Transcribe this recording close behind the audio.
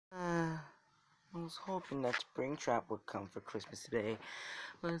was hoping that Springtrap would come for Christmas today,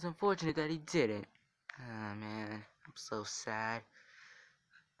 but it's unfortunate that he didn't. Ah, man, I'm so sad.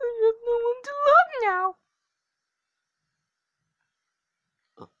 I have no one to love now.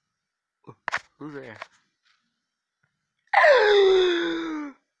 Who's there?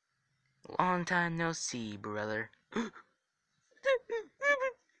 Long time no see, brother.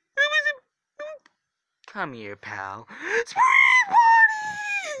 Come here, pal.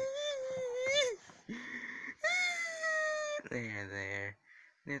 There.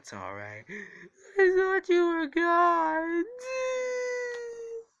 It's alright. I thought you were gone.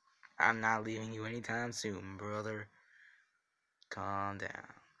 I'm not leaving you anytime soon, brother. Calm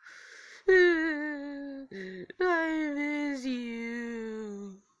down. I miss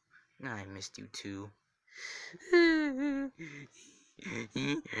you. I missed you too.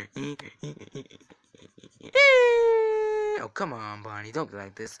 Oh, come on, Bonnie. Don't be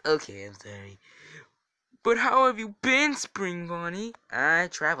like this. Okay, I'm sorry. But how have you been, Spring Bonnie? I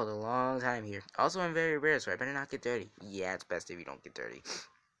traveled a long time here. Also, I'm very rare, so I better not get dirty. Yeah, it's best if you don't get dirty.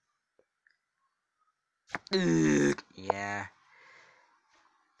 Yeah.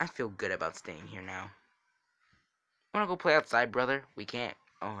 I feel good about staying here now. Wanna go play outside, brother? We can't.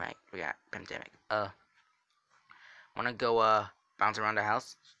 Alright, we got pandemic. Wanna go, bounce around the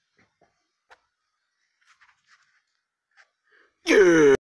house? Yeah!